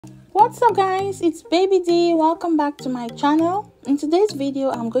What's up guys, it's Baby D. Welcome back to my channel. In today's video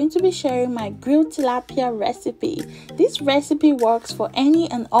I'm going to be sharing my grilled tilapia recipe. This recipe works for any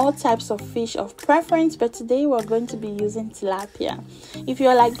and all types of fish of preference, but today we're going to be using tilapia. If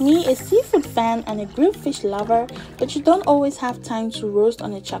you're like me, a seafood fan and a grilled fish lover, but you don't always have time to roast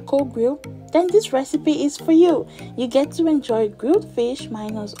on a charcoal grill, then this recipe is for you. You get to enjoy grilled fish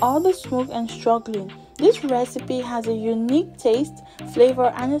minus all the smoke and struggling. This recipe has a unique taste,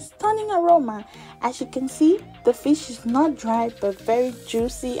 flavor, and a stunning aroma. As you can see, the fish is not dry but very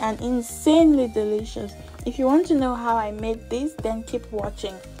juicy and insanely delicious. If you want to know how I made this, then keep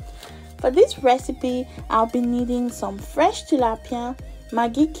watching. For this recipe, I'll be needing some fresh tilapia,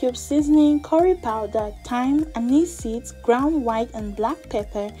 Maggi cube seasoning, curry powder, thyme, anise seeds, ground white and black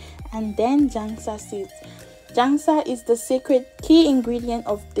pepper, and then Njangsa seeds. Njangsa is the secret key ingredient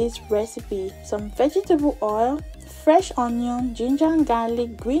of this recipe. Some vegetable oil, fresh onion, ginger and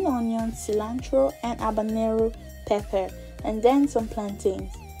garlic, green onion, cilantro, and habanero pepper, and then some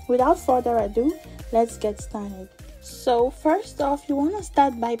plantains. Without further ado, let's get started. So first off, you want to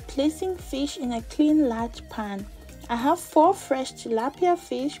start by placing fish in a clean large pan. I have 4 fresh tilapia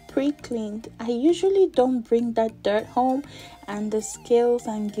fish pre-cleaned. I usually don't bring that dirt home, and the scales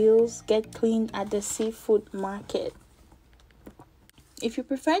and gills get cleaned at the seafood market. If you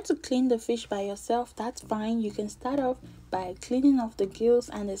prefer to clean the fish by yourself, that's fine. You can start off by cleaning off the gills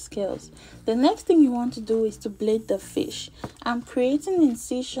and the scales. The next thing you want to do is to blade the fish. I'm creating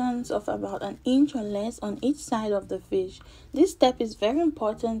incisions of about 1 inch or less on each side of the fish. This step is very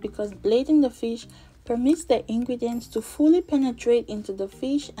important because blading the fish permits the ingredients to fully penetrate into the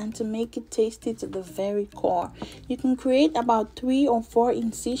fish and to make it tasty to the very core. You can create about 3 or 4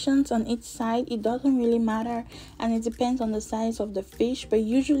 incisions on each side. It doesn't really matter, and it depends on the size of the fish, but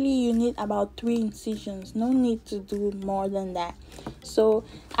usually you need about 3 incisions. No need to do more than that. So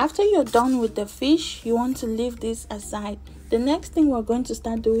after you're done with the fish, you want to leave this aside. The next thing we're going to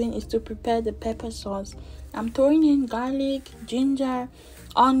start doing is to prepare the pepper sauce. I'm throwing in garlic, ginger,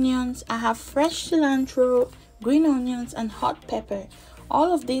 onions. I have fresh cilantro, green onions, and hot pepper.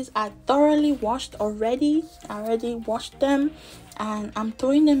 All of these are thoroughly washed already. I already washed them, and I'm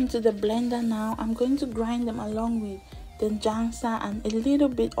throwing them into the blender now. I'm going to grind them along with the Njangsa and a little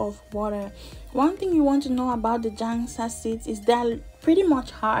bit of water. One thing you want to know about the Njangsa seeds is they're pretty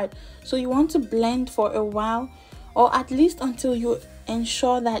much hard, so you want to blend for a while, or at least until you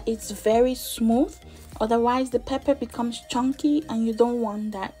ensure that it's very smooth. Otherwise the pepper becomes chunky, and you don't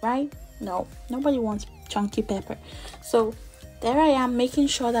want that, right? No, nobody wants chunky pepper. So there I am, making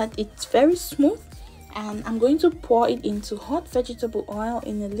sure that it's very smooth, and I'm going to pour it into hot vegetable oil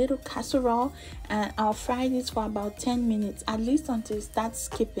in a little casserole, and I'll fry this for about 10 minutes, at least until it starts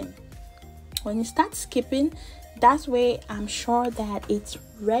skipping. When it starts skipping, that's where I'm sure that it's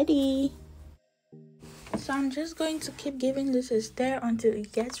ready. So I'm just going to keep giving this a stir until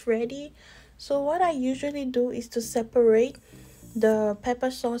it gets ready. So what I usually do is to separate the pepper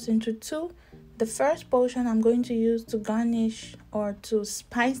sauce into 2. The first portion I'm going to use to garnish or to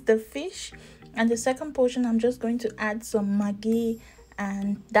spice the fish, and the second portion I'm just going to add some Maggi,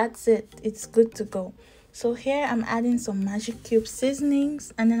 and that's it. It's good to go. So here I'm adding some Maggi cube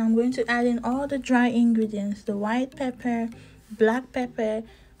seasonings, and then I'm going to add in all the dry ingredients: the white pepper, black pepper,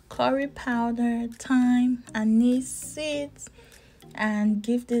 curry powder, thyme, anise seeds, and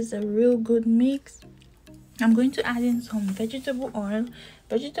give this a real good mix. I'm going to add in some vegetable oil.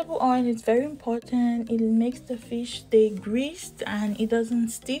 Vegetable oil is very important. It makes the fish stay greased and it doesn't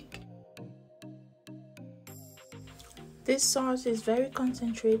stick. This sauce is very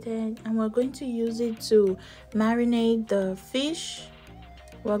concentrated, and we're going to use it to marinate the fish.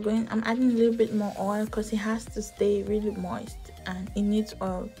 I'm adding a little bit more oil because it has to stay really moist and it needs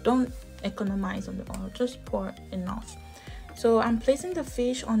oil. Don't economize on the oil, just pour enough. So I'm placing the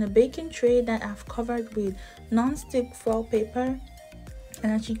fish on a baking tray that I've covered with non-stick foil paper,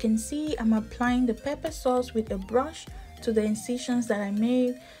 and as you can see, I'm applying the pepper sauce with a brush to the incisions that I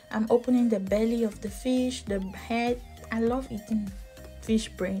made. I'm opening the belly of the fish, the head. I love eating fish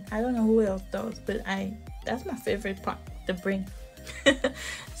brain. I don't know who else does, but that's my favorite part, the brain.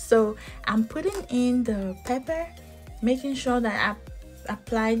 So I'm putting in the pepper, making sure that I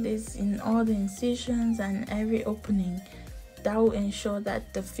apply this in all the incisions and every opening. That will ensure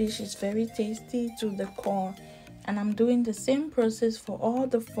that the fish is very tasty to the core. And I'm doing the same process for all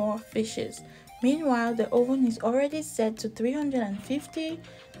the 4 fishes. Meanwhile, the oven is already set to 350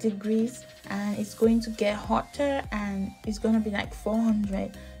 degrees, and it's going to get hotter, and it's going to be like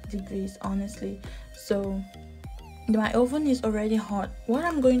 400 degrees honestly. So my oven is already hot. What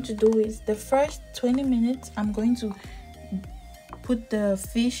I'm going to do is the first 20 minutes I'm going to put the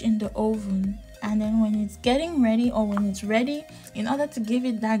fish in the oven, and then when it's getting ready, or when it's ready, in order to give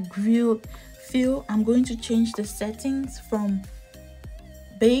it that grilled feel, I'm going to change the settings from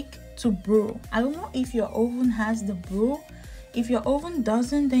bake to broil. I don't know if your oven has the broil. If your oven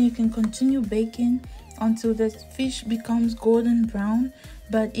doesn't, then you can continue baking until the fish becomes golden brown.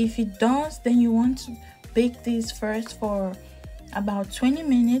 But if it does, then you want to bake this first for about 20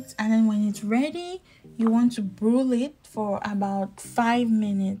 minutes, and then when it's ready, you want to broil it for about 5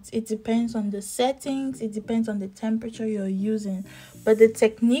 minutes. It depends on the settings, it depends on the temperature you're using. But the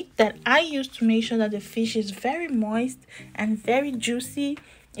technique that I use to make sure that the fish is very moist and very juicy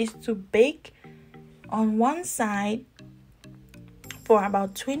is to bake on one side for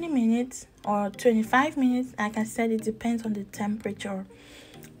about 20 minutes or 25 minutes. Like I said, it depends on the temperature.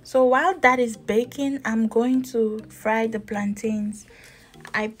 So while that is baking, I'm going to fry the plantains.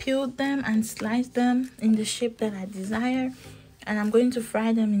 I peeled them and sliced them in the shape that I desire, and I'm going to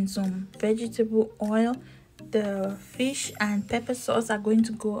fry them in some vegetable oil. The fish and pepper sauce are going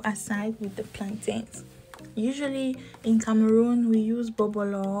to go aside with the plantains. Usually in Cameroon, we use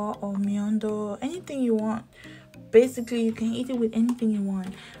bobolo or miondo, anything you want. Basically, you can eat it with anything you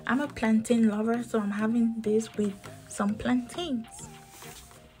want. I'm a plantain lover, so I'm having this with some plantains.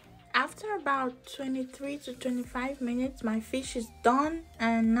 After about 23 to 25 minutes, my fish is done,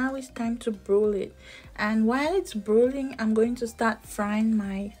 and now it's time to broil it. And while it's broiling, I'm going to start frying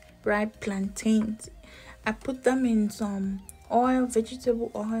my ripe plantains. I put them in some oil,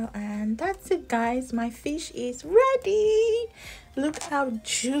 vegetable oil, and that's it, guys. My fish is ready. Look how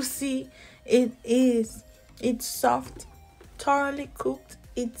juicy it is. It's soft, thoroughly cooked.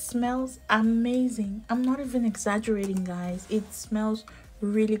 It smells amazing. I'm not even exaggerating, guys. It smells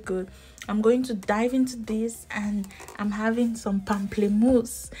really good. I'm going to dive into this, and I'm having some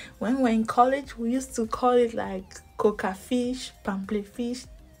pamplemousse. When we're in college, we used to call it like coca fish, pample fish,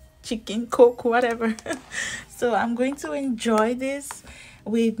 chicken coke, whatever. So I'm going to enjoy this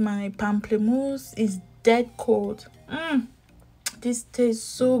with my pamplemousse. It's dead cold. This tastes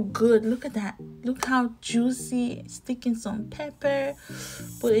so good. Look at that. Look how juicy. Stick in some pepper,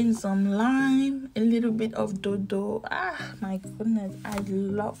 put in some lime, a little bit of dodo. Ah, my goodness. I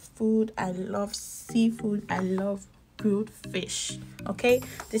love food. I love seafood. I love grilled fish. Okay,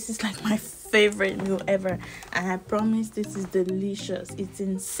 this is like my favorite meal ever, and I promise this is delicious. It's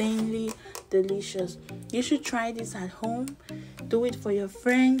insanely delicious. You should try this at home. Do it for your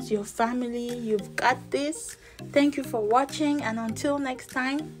friends, your family. You've got this. Thank you for watching, and until next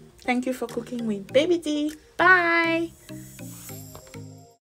time, thank you for cooking with Baby D. Bye.